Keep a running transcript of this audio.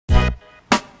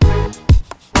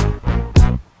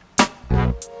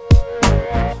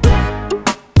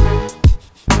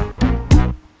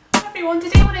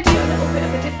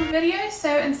video.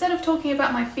 So instead of talking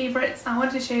about my favourites, I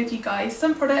wanted to share with you guys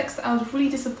some products that I was really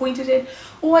disappointed in,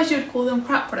 or I should call them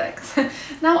crap products.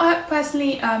 Now, I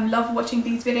personally love watching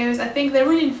these videos. I think they're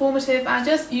really informative and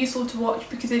just useful to watch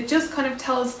because it just kind of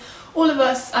tells all of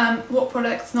us what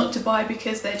products not to buy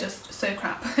because they're just so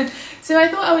crap. So I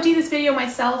thought I would do this video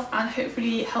myself and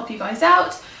hopefully help you guys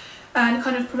out and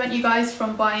kind of prevent you guys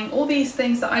from buying all these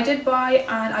things that I did buy,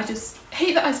 and I just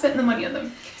hate that I spent the money on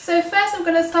them. So first I'm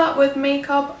going to start with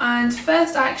makeup, and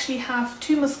first I actually have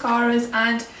two mascaras,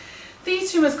 and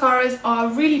these two mascaras are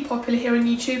really popular here on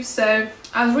YouTube, so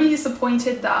I was really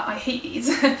disappointed that I hate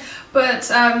these. But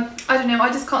I don't know, I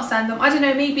just can't stand them. I don't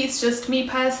know, maybe it's just me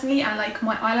personally and like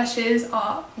my eyelashes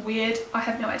are weird, I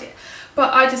have no idea.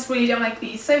 But I just really don't like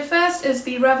these. So first is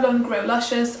the Revlon Grow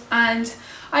Luscious, and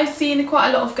I've seen quite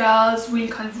a lot of girls really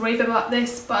kind of rave about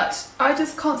this, but I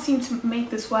just can't seem to make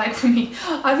this work for me.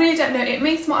 I really don't know, it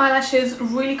makes my eyelashes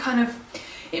really kind of,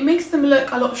 it makes them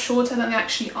look a lot shorter than they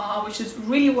actually are, which is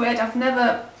really weird. I've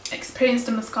never experienced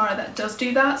a mascara that does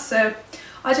do that, so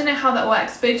I don't know how that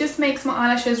works, but it just makes my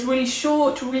eyelashes really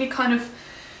short, really kind of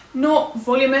not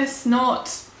voluminous,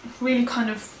 not really kind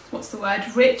of, what's the word,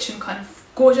 rich and kind of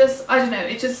gorgeous. I don't know,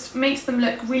 it just makes them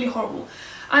look really horrible.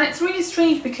 And it's really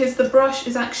strange because the brush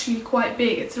is actually quite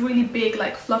big. It's a really big,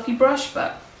 like, fluffy brush,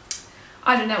 but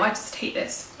I don't know, I just hate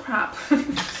this crap.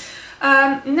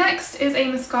 Next is a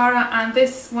mascara, and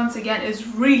this once again is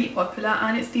really popular,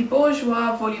 and it's the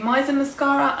Bourjois Volumizer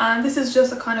mascara, and this is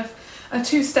just a kind of a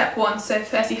two-step one. So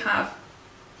first you have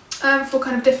for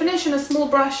kind of definition a small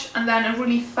brush, and then a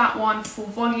really fat one for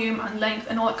volume and length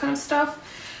and all that kind of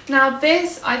stuff. Now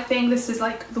this, I think this is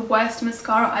like the worst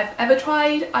mascara I've ever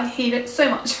tried. I hate it so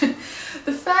much.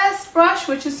 The first brush,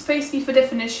 which is supposed to be for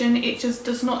definition, it just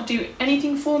does not do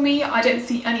anything for me. I don't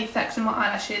see any effect on my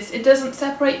eyelashes. It doesn't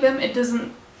separate them, it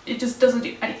just doesn't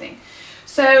do anything.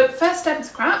 So first step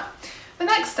is crap. The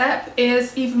next step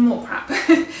is even more crap,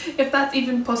 if that's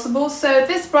even possible. So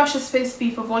this brush is supposed to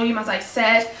be for volume, as I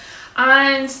said,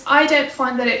 and I don't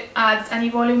find that it adds any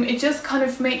volume. It just kind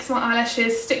of makes my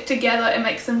eyelashes stick together. It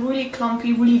makes them really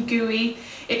clumpy, really gooey.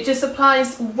 It just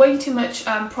applies way too much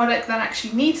product that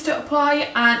actually needs to apply,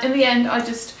 and in the end I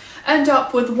just end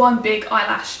up with one big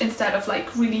eyelash instead of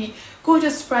like really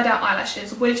gorgeous spread out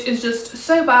eyelashes, which is just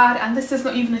so bad. And this is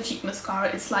not even a cheap mascara,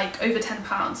 it's like over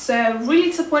 £10, so really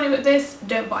disappointed with this,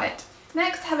 don't buy it.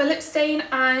 Next I have a lip stain,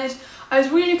 and I was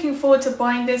really looking forward to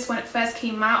buying this when it first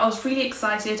came out. I was really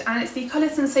excited, and it's the colour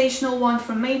Sensational one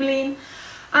from Maybelline,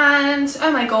 and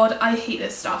oh my god, I hate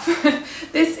this stuff.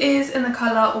 This is in the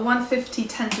colour 150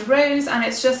 Tender Rose, and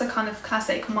it's just a kind of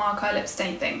classic marker lip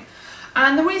stain thing.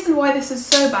 And the reason why this is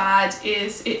so bad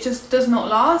is it just does not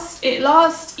last. It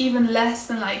lasts even less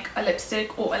than like a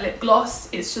lipstick or a lip gloss.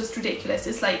 It's just ridiculous.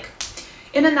 It's like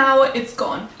in an hour it's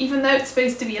gone, even though it's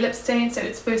supposed to be a lip stain, so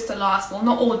it's supposed to last, well,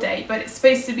 not all day, but it's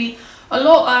supposed to be a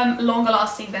lot longer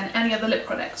lasting than any other lip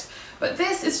product. But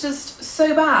this is just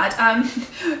so bad.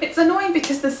 It's annoying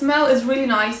because the smell is really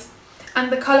nice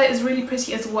and the colour is really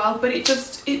pretty as well, but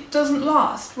it doesn't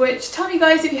last. Which, tell me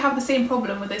guys if you have the same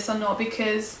problem with this or not,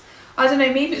 because I don't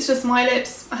know, maybe it's just my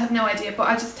lips, I have no idea, but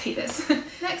I just hate this.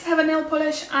 Next I have a nail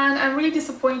polish, and I'm really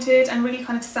disappointed and really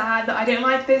kind of sad that I don't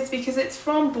like this because it's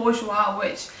from Bourjois,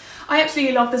 which I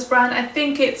absolutely love this brand. I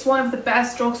think it's one of the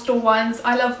best drugstore ones.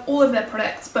 I love all of their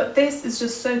products, but this is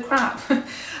just so crap.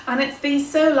 And it's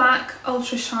the Laque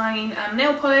Ultra Shine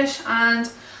nail polish,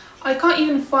 and I can't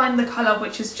even find the colour,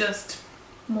 which is just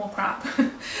more crap.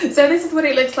 So this is what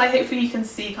it looks like. Hopefully you can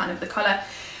see kind of the colour.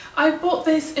 I bought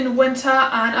this in winter,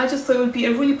 and I just thought it would be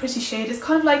a really pretty shade. It's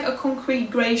kind of like a concrete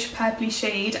greyish purpley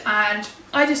shade, and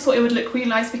I just thought it would look really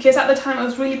nice because at the time I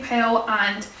was really pale,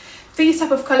 and these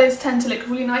type of colours tend to look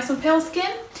really nice on pale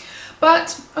skin.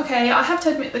 But okay, I have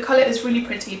to admit the colour is really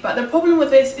pretty, but the problem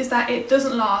with this is that it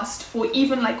doesn't last for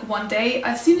even like one day.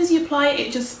 As soon as you apply it,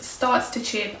 it just starts to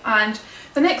chip, and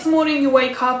the next morning you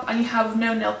wake up and you have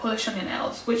no nail polish on your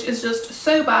nails, which is just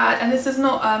so bad. And this is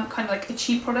not kind of like a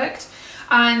cheap product.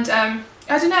 And I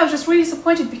don't know, I was just really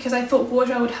disappointed because I thought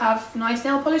Bourjois would have nice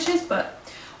nail polishes, but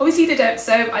obviously they don't,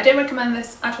 so I don't recommend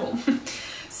this at all.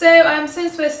 So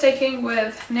since we're sticking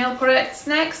with nail products,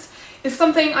 next is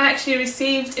something I actually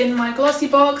received in my glossy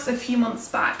box a few months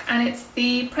back, and it's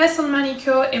the Press-On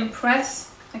Manicure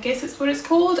Impress, I guess it's what it's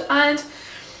called. And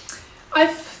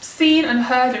I've seen and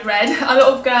heard and read a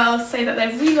lot of girls say that they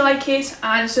really like it,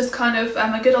 and it's just kind of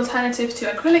a good alternative to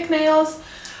acrylic nails.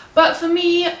 But for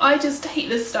me, I just hate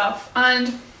this stuff,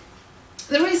 and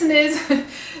the reason is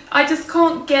I just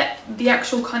can't get the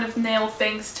actual kind of nail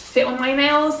things to fit on my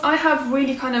nails. I have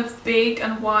really kind of big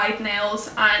and wide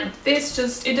nails, and this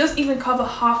just, it doesn't even cover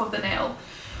half of the nail,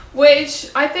 which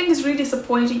I think is really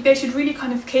disappointing. They should really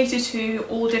kind of cater to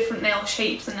all different nail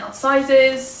shapes and nail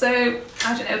sizes. So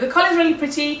I don't know, the colour is really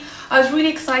pretty. I was really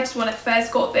excited when I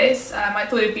first got this. I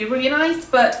thought it would be really nice,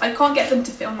 but I can't get them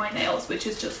to fit on my nails, which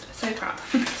is just so crap.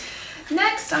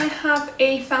 Next I have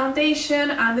a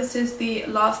foundation, and this is the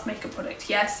last makeup product,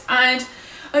 yes. And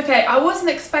okay, I wasn't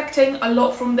expecting a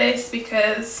lot from this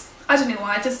because I don't know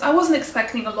why, I wasn't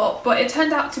expecting a lot, but it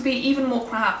turned out to be even more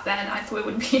crap than I thought it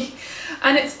would be.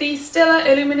 And it's the Stila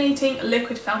Illuminating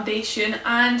Liquid Foundation,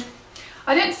 and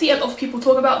I don't see a lot of people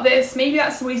talk about this. Maybe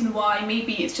that's the reason why.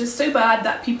 Maybe it's just so bad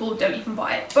that people don't even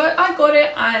buy it. But I got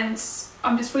it and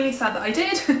I'm just really sad that I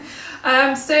did.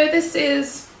 So this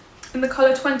is in the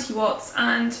colour 20 watts,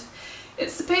 and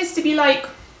it's supposed to be like,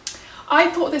 I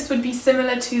thought this would be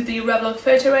similar to the Revlon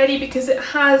Photo Ready because it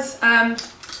has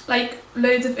like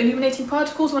loads of illuminating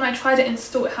particles. When I tried it in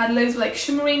store, it had loads of like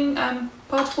shimmering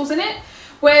particles in it,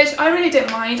 which I really don't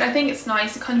mind. I think it's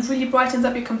nice. It kind of really brightens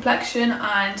up your complexion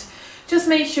and just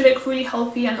makes you look really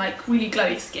healthy and like really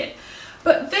glowy skin.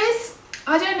 But this,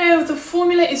 I don't know, the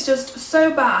formula is just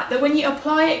so bad that when you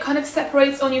apply it, it kind of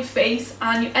separates on your face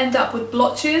and you end up with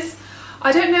blotches.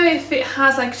 I don't know if it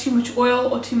has like too much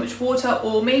oil or too much water,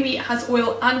 or maybe it has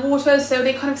oil and water, so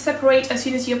they kind of separate as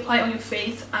soon as you apply it on your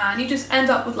face, and you just end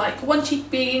up with like one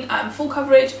cheek being full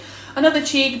coverage, another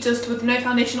cheek just with no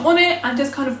foundation on it, and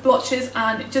just kind of blotches,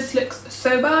 and it just looks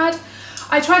so bad.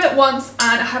 I tried it once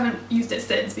and I haven't used it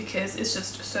since because it's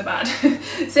just so bad.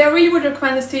 So I really would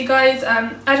recommend this to you guys.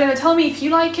 I don't know, tell me if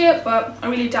you like it, but I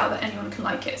really doubt that anyone can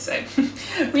like it, so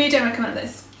really don't recommend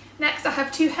this. Next I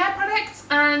have two hair products,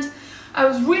 and I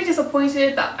was really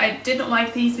disappointed that I did not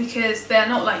like these because they're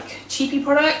not like cheapy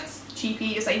products.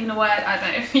 Cheapy, is that even a word? I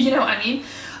don't know, you know what I mean.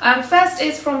 First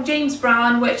is from James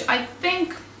Brown, which I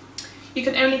think you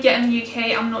can only get in the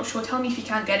UK. I'm not sure, tell me if you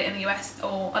can get it in the US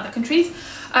or other countries.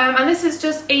 And this is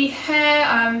just a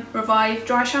hair revive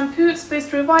dry shampoo. It's supposed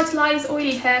to revitalise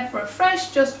oily hair for a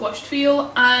fresh, just washed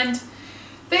feel, and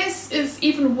this is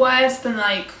even worse than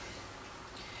like,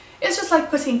 it's just like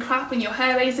putting crap in your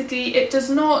hair basically. It does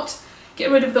not get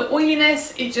rid of the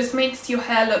oiliness, it just makes your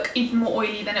hair look even more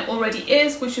oily than it already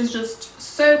is, which is just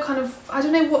so kind of, I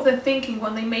don't know what they're thinking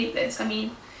when they made this. I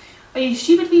mean, are you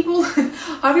stupid people?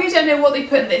 I really don't know what they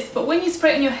put in this, but when you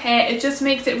spray it on your hair, it just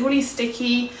makes it really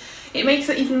sticky. It makes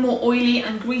it even more oily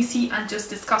and greasy and just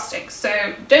disgusting.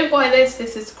 So don't buy this,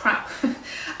 this is crap.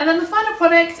 And then the final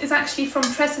product is actually from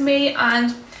TRESemme,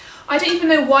 and I don't even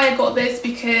know why I got this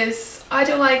because I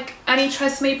don't like any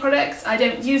TRESemme products. I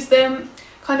don't use them.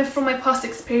 Kind of from my past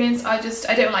experience, I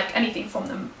don't like anything from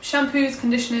them. Shampoos,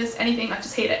 conditioners, anything, I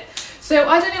just hate it. So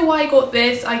I don't know why I got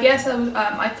this. I guess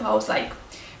I thought I was like,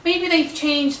 maybe they've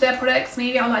changed their products,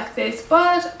 maybe I'll like this,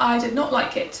 but I did not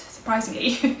like it,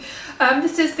 surprisingly.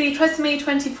 This is the TRESemme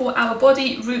 24-Hour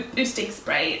Body Root Boosting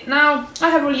Spray. Now, I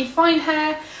have really fine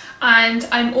hair, and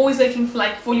I'm always looking for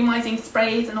like volumizing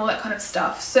sprays and all that kind of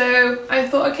stuff. So I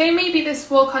thought, okay, maybe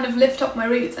this will kind of lift up my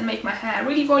roots and make my hair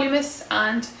really voluminous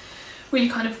and really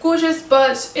kind of gorgeous,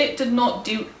 but it did not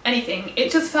do anything.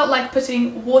 It just felt like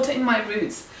putting water in my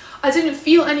roots. I didn't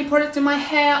feel any product in my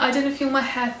hair. I didn't feel my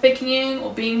hair thickening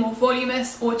or being more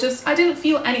voluminous, or just, I didn't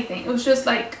feel anything. It was just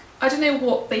like, I don't know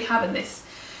what they have in this.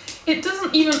 It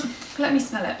doesn't even, let me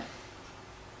smell it.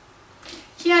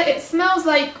 Yeah, it smells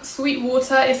like sweet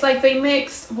water. It's like they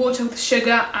mixed water with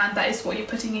sugar and that is what you're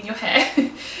putting in your hair.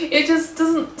 It just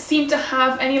doesn't seem to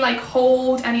have any like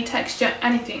hold, any texture,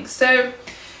 anything. So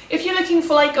if you're looking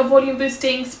for like a volume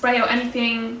boosting spray or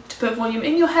anything to put volume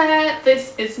in your hair,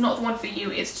 this is not the one for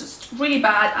you. It's just really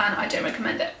bad and I don't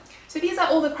recommend it. So these are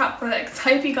all the crap products.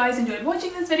 I hope you guys enjoyed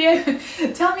watching this video.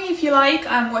 Tell me if you like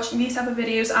watching these type of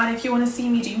videos, and if you want to see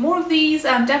me do more of these,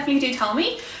 definitely do tell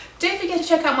me. Don't forget to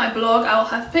check out my blog. I will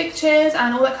have pictures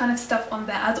and all that kind of stuff on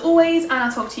there as always, and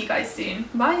I'll talk to you guys soon.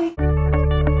 Bye!